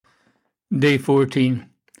Day 14.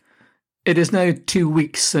 It is now 2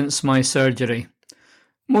 weeks since my surgery.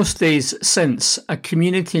 Most days since, a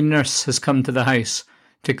community nurse has come to the house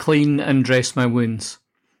to clean and dress my wounds.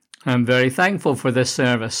 I am very thankful for this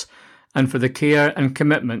service and for the care and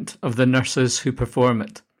commitment of the nurses who perform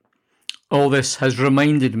it. All this has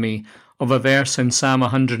reminded me of a verse in Psalm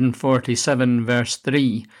 147 verse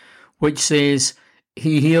 3, which says,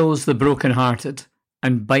 "He heals the brokenhearted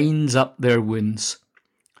and binds up their wounds."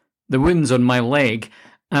 The wounds on my leg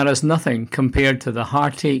are as nothing compared to the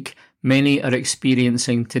heartache many are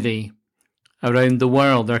experiencing today. Around the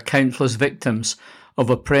world are countless victims of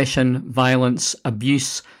oppression, violence,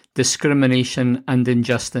 abuse, discrimination and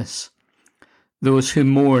injustice. Those who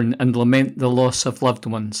mourn and lament the loss of loved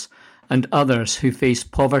ones, and others who face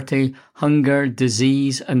poverty, hunger,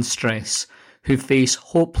 disease and stress, who face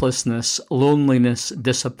hopelessness, loneliness,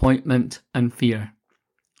 disappointment and fear.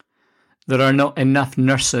 There are not enough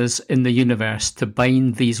nurses in the universe to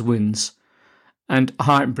bind these wounds, and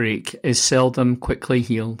heartbreak is seldom quickly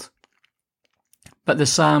healed. But the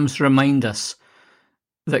Psalms remind us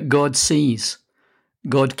that God sees,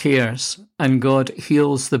 God cares, and God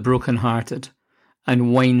heals the brokenhearted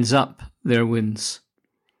and winds up their wounds.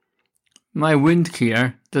 My wound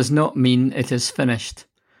care does not mean it is finished.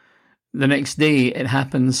 The next day it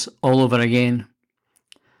happens all over again.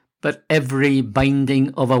 But every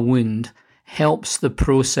binding of a wound helps the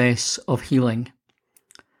process of healing.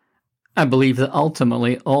 I believe that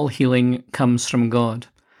ultimately all healing comes from God,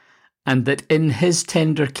 and that in His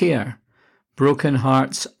tender care, broken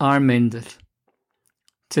hearts are mended.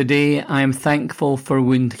 Today I am thankful for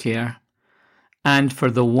wound care, and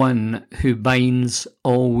for the one who binds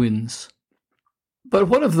all wounds. But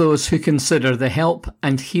what of those who consider the help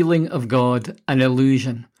and healing of God an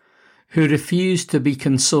illusion, who refuse to be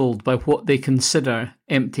consoled by what they consider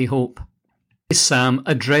empty hope? This psalm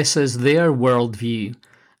addresses their worldview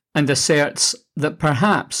and asserts that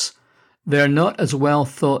perhaps they are not as well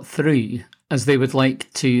thought through as they would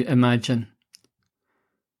like to imagine.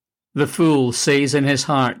 The fool says in his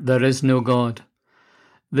heart, "There is no God."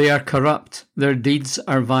 They are corrupt, their deeds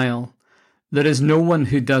are vile. There is no one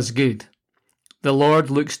who does good. The Lord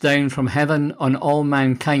looks down from heaven on all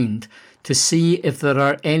mankind to see if there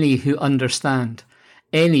are any who understand,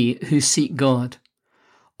 any who seek God.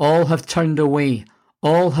 All have turned away,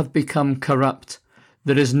 all have become corrupt.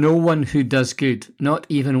 There is no one who does good, not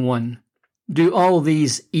even one. Do all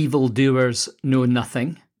these evildoers know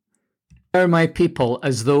nothing? They are my people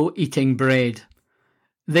as though eating bread.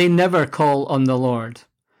 They never call on the Lord.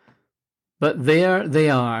 But there they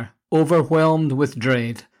are, overwhelmed with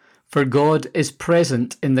dread, for God is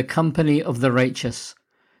present in the company of the righteous.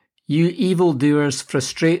 You evildoers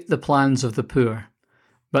frustrate the plans of the poor,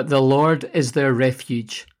 but the Lord is their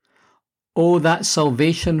refuge. Oh, that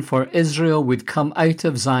salvation for Israel would come out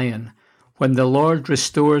of Zion when the Lord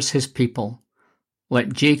restores his people.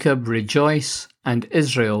 Let Jacob rejoice and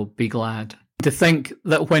Israel be glad. To think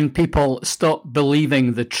that when people stop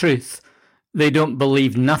believing the truth, they don't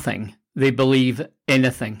believe nothing, they believe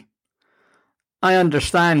anything. I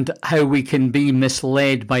understand how we can be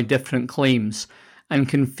misled by different claims and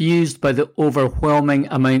confused by the overwhelming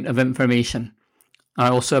amount of information. I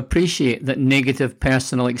also appreciate that negative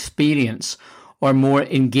personal experience or more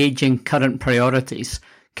engaging current priorities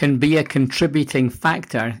can be a contributing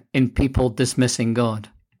factor in people dismissing God.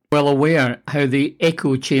 Well aware how the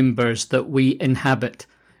echo chambers that we inhabit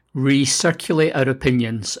recirculate our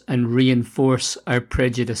opinions and reinforce our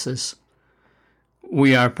prejudices.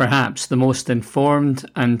 We are perhaps the most informed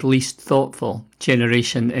and least thoughtful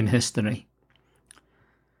generation in history.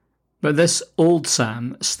 But this old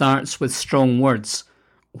psalm starts with strong words,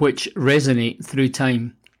 which resonate through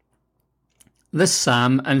time. This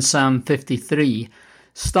psalm and Psalm 53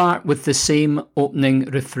 start with the same opening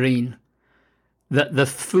refrain, that the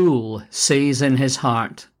fool says in his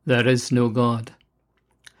heart, "There is no God."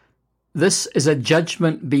 This is a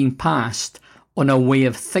judgment being passed on a way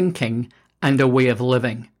of thinking and a way of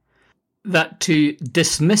living. That to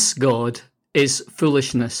dismiss God is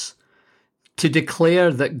foolishness. To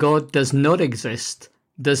declare that God does not exist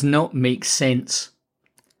does not make sense.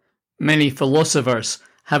 Many philosophers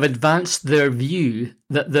have advanced their view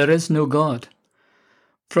that there is no God.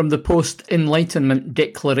 From the post-Enlightenment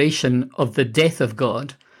declaration of the death of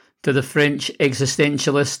God, to the French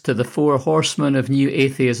existentialists, to the four horsemen of new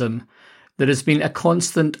atheism, there has been a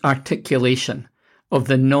constant articulation of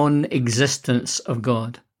the non-existence of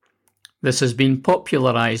God. This has been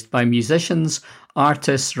popularized by musicians,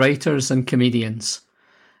 artists, writers, and comedians.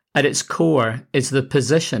 At its core is the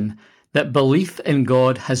position that belief in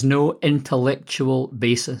God has no intellectual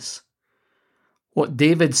basis. What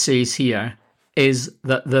David says here is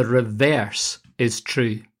that the reverse is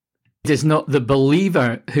true. It is not the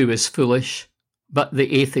believer who is foolish, but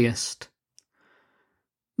the atheist.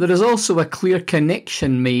 There is also a clear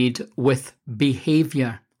connection made with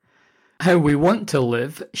behaviour. How we want to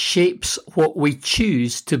live shapes what we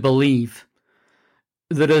choose to believe.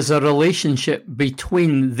 There is a relationship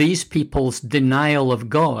between these people's denial of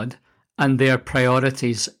God and their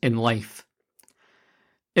priorities in life.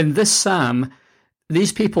 In this psalm,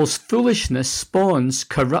 these people's foolishness spawns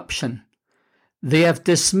corruption. They have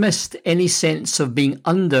dismissed any sense of being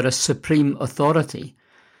under a supreme authority,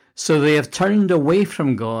 so they have turned away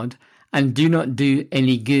from God and do not do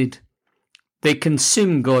any good. They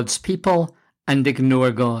consume God's people and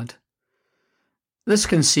ignore God. This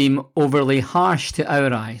can seem overly harsh to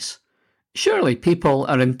our eyes. Surely people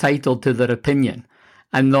are entitled to their opinion,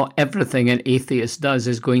 and not everything an atheist does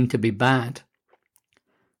is going to be bad.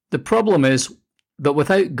 The problem is that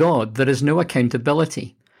without God there is no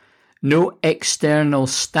accountability, no external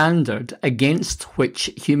standard against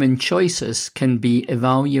which human choices can be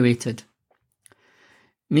evaluated.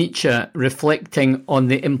 Nietzsche, reflecting on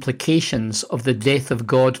the implications of the death of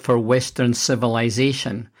God for Western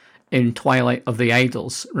civilization in Twilight of the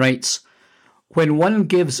Idols, writes, "When one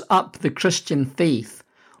gives up the Christian faith,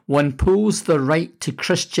 one pulls the right to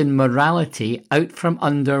Christian morality out from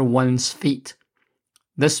under one's feet.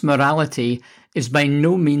 This morality is by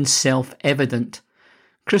no means self-evident.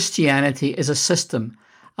 Christianity is a system,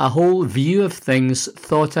 a whole view of things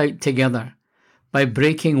thought out together. By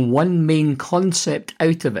breaking one main concept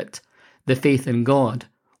out of it, the faith in God,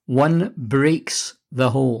 one breaks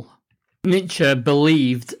the whole." Nietzsche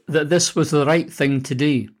believed that this was the right thing to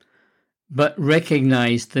do, but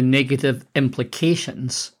recognised the negative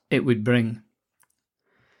implications it would bring.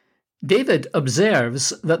 David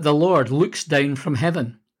observes that the Lord looks down from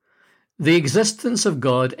heaven. The existence of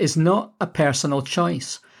God is not a personal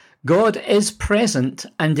choice. God is present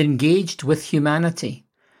and engaged with humanity.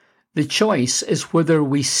 The choice is whether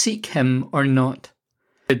we seek him or not.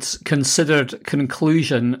 Its considered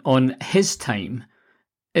conclusion on his time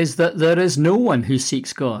is that there is no one who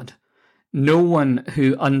seeks God, no one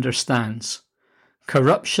who understands.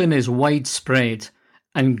 Corruption is widespread,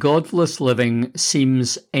 and godless living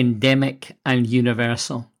seems endemic and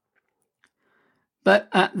universal. But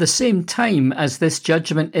at the same time as this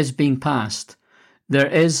judgment is being passed, there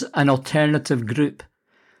is an alternative group.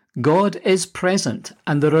 God is present,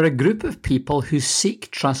 and there are a group of people who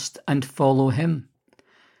seek, trust, and follow him.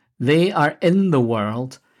 They are in the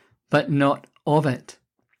world, but not of it.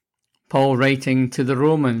 Paul, writing to the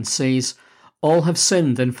Romans, says, "All have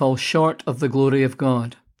sinned and fall short of the glory of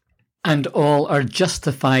God, and all are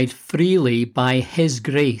justified freely by his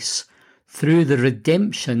grace, through the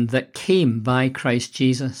redemption that came by Christ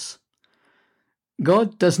Jesus."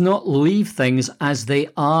 God does not leave things as they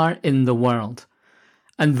are in the world,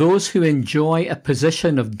 and those who enjoy a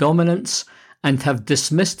position of dominance and have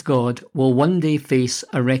dismissed God will one day face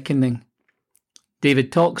a reckoning.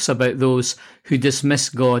 David talks about those who dismiss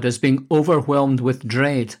God as being overwhelmed with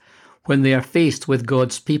dread when they are faced with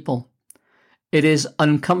God's people. It is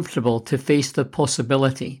uncomfortable to face the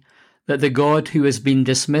possibility that the God who has been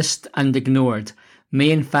dismissed and ignored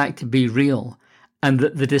may in fact be real, and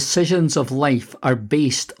that the decisions of life are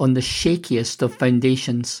based on the shakiest of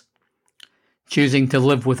foundations. Choosing to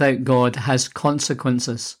live without God has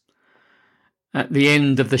consequences. At the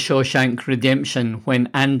end of the Shawshank Redemption, when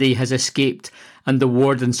Andy has escaped and the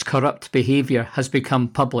warden's corrupt behaviour has become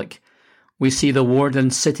public, we see the warden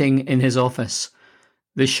sitting in his office.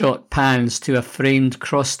 The shot pans to a framed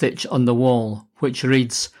cross-stitch on the wall, which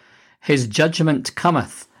reads, "His judgment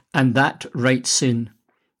cometh, and that right soon."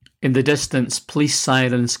 In the distance, police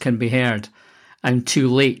sirens can be heard, and too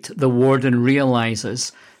late the warden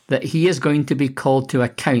realises that he is going to be called to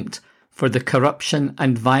account for the corruption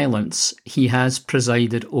and violence he has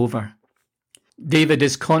presided over. David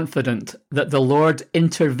is confident that the Lord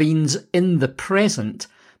intervenes in the present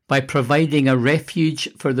by providing a refuge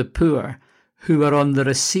for the poor who are on the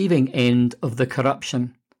receiving end of the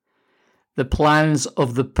corruption. The plans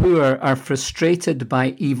of the poor are frustrated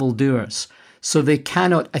by evildoers, so they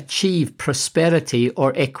cannot achieve prosperity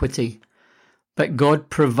or equity. But God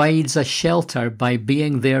provides a shelter by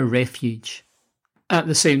being their refuge. At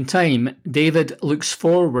the same time, David looks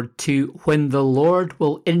forward to when the Lord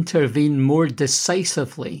will intervene more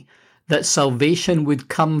decisively, that salvation would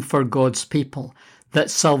come for God's people, that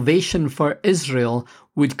salvation for Israel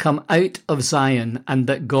would come out of Zion, and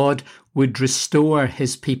that God would restore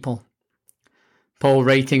his people. Paul,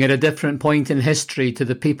 writing at a different point in history to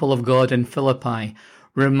the people of God in Philippi,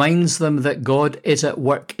 reminds them that God is at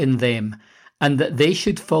work in them, and that they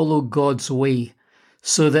should follow God's way,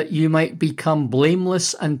 so that you might become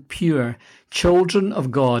blameless and pure, children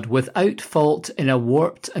of God, without fault in a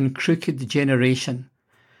warped and crooked generation.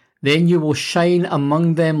 Then you will shine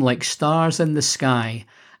among them like stars in the sky,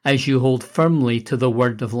 as you hold firmly to the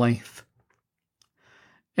word of life.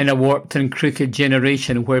 In a warped and crooked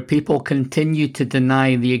generation where people continue to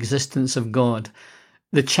deny the existence of God,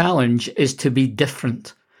 the challenge is to be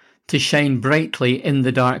different, to shine brightly in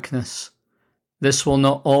the darkness. This will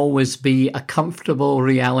not always be a comfortable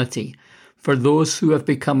reality for those who have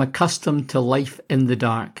become accustomed to life in the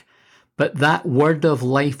dark, but that word of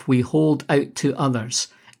life we hold out to others,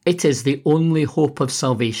 it is the only hope of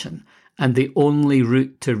salvation and the only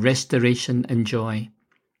route to restoration and joy.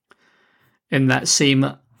 In that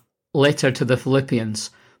same letter to the Philippians,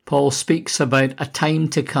 Paul speaks about a time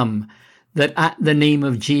to come that at the name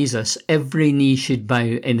of Jesus every knee should bow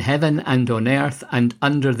in heaven and on earth and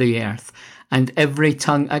under the earth, and every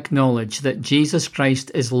tongue acknowledge that Jesus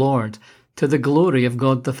Christ is Lord, to the glory of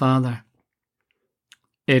God the Father.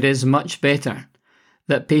 It is much better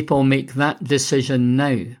that people make that decision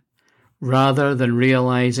now, rather than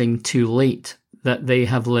realizing too late that they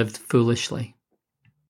have lived foolishly.